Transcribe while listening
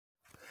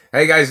How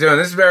you guys doing?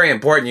 This is very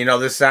important.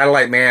 This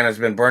satellite man has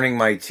been burning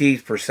my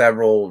teeth for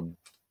several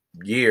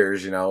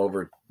years,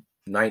 over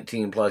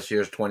 19 plus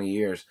years, 20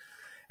 years,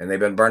 and they've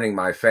been burning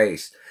my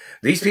face.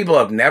 These people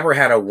have never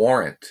had a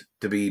warrant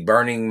to be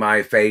burning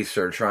my face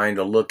or trying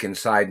to look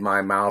inside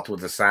my mouth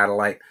with a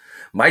satellite.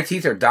 My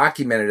teeth are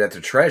documented at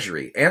the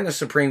Treasury and the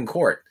Supreme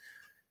Court,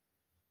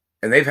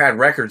 and they've had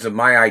records of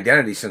my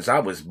identity since I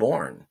was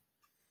born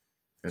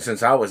and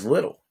since I was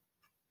little.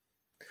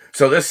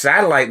 So this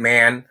satellite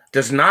man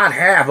does not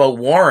have a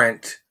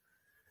warrant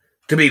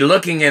to be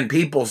looking in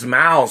people's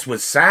mouths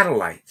with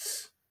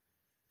satellites.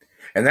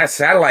 And that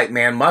satellite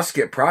man must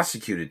get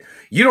prosecuted.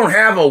 You don't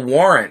have a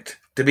warrant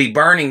to be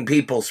burning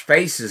people's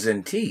faces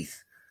and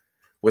teeth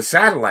with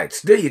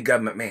satellites, do you,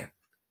 government man?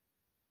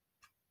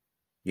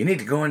 You need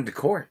to go into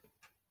court.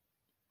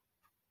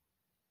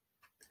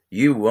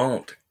 You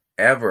won't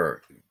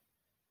ever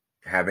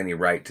have any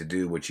right to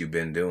do what you've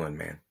been doing,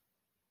 man.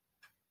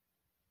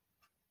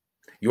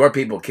 Your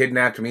people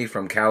kidnapped me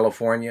from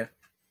California,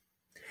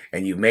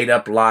 and you made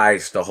up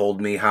lies to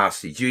hold me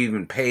hostage. You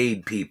even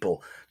paid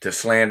people to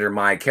slander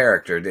my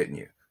character, didn't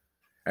you?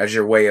 As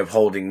your way of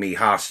holding me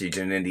hostage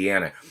in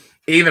Indiana.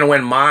 Even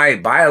when my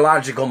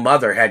biological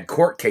mother had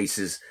court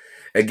cases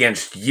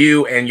against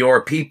you and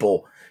your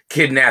people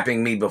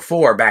kidnapping me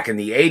before, back in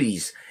the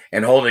 80s,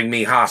 and holding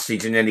me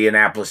hostage in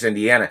Indianapolis,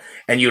 Indiana.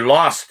 And you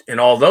lost in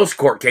all those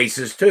court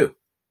cases, too.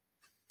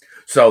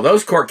 So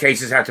those court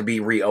cases have to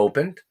be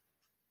reopened.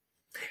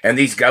 And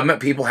these government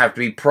people have to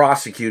be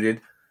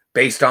prosecuted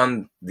based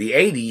on the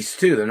 80s,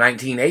 too, the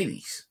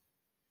 1980s.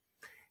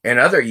 And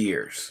other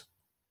years.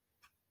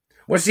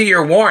 What's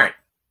your warrant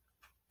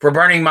for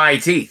burning my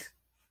teeth?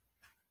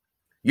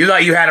 You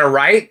thought you had a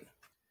right?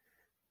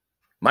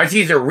 My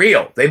teeth are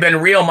real. They've been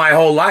real my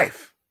whole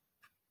life.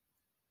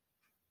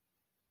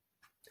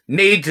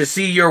 Need to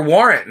see your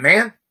warrant,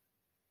 man.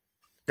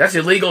 That's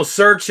illegal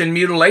search and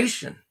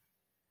mutilation.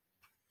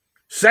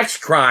 Sex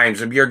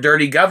crimes of your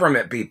dirty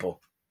government people.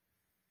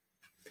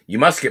 You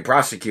must get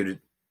prosecuted.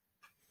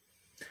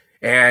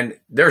 And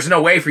there's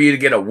no way for you to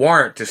get a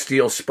warrant to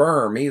steal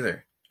sperm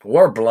either,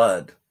 or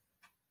blood.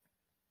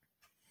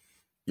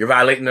 You're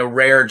violating the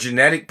rare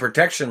genetic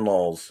protection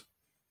laws.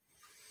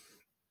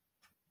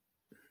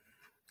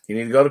 You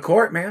need to go to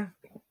court, man.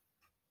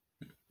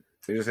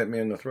 They just hit me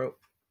in the throat.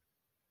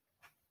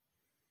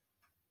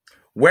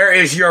 Where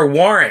is your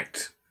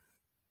warrant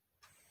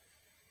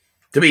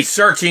to be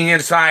searching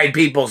inside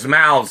people's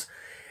mouths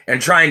and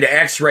trying to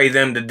x-ray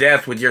them to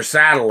death with your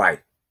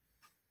satellite?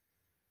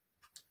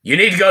 You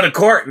need to go to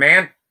court,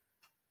 man.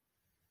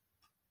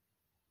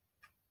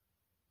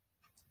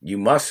 You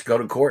must go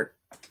to court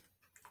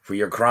for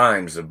your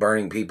crimes of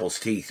burning people's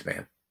teeth,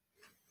 man.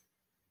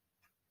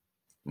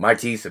 My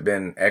teeth have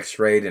been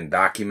x-rayed and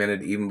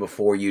documented even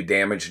before you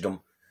damaged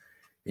them.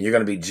 And you're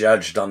going to be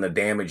judged on the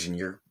damage, and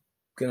you're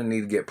going to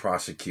need to get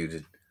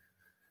prosecuted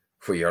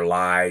for your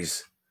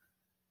lies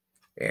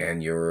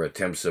and your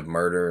attempts of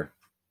murder.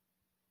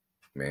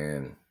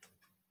 Man,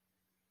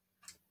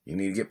 you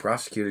need to get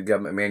prosecuted,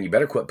 government man. You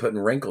better quit putting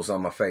wrinkles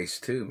on my face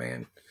too,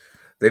 man.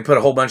 They put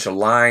a whole bunch of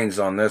lines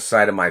on this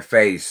side of my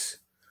face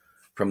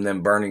from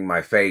them burning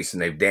my face,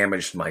 and they've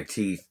damaged my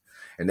teeth,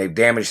 and they've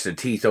damaged the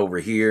teeth over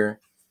here.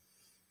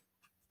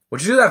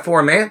 What'd you do that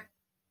for, man?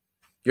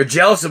 You're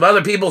jealous of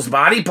other people's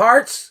body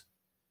parts?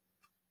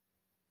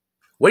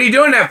 What are you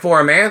doing that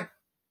for, man?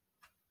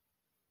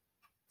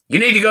 You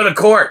need to go to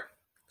court,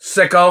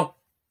 sicko.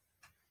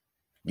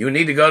 You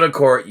need to go to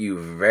court, you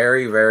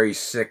very, very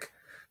sick,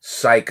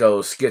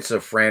 psycho,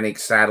 schizophrenic,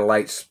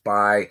 satellite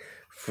spy,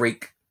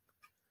 freak.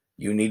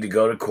 You need to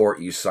go to court,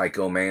 you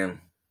psycho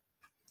man.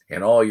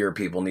 And all your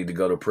people need to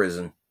go to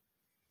prison.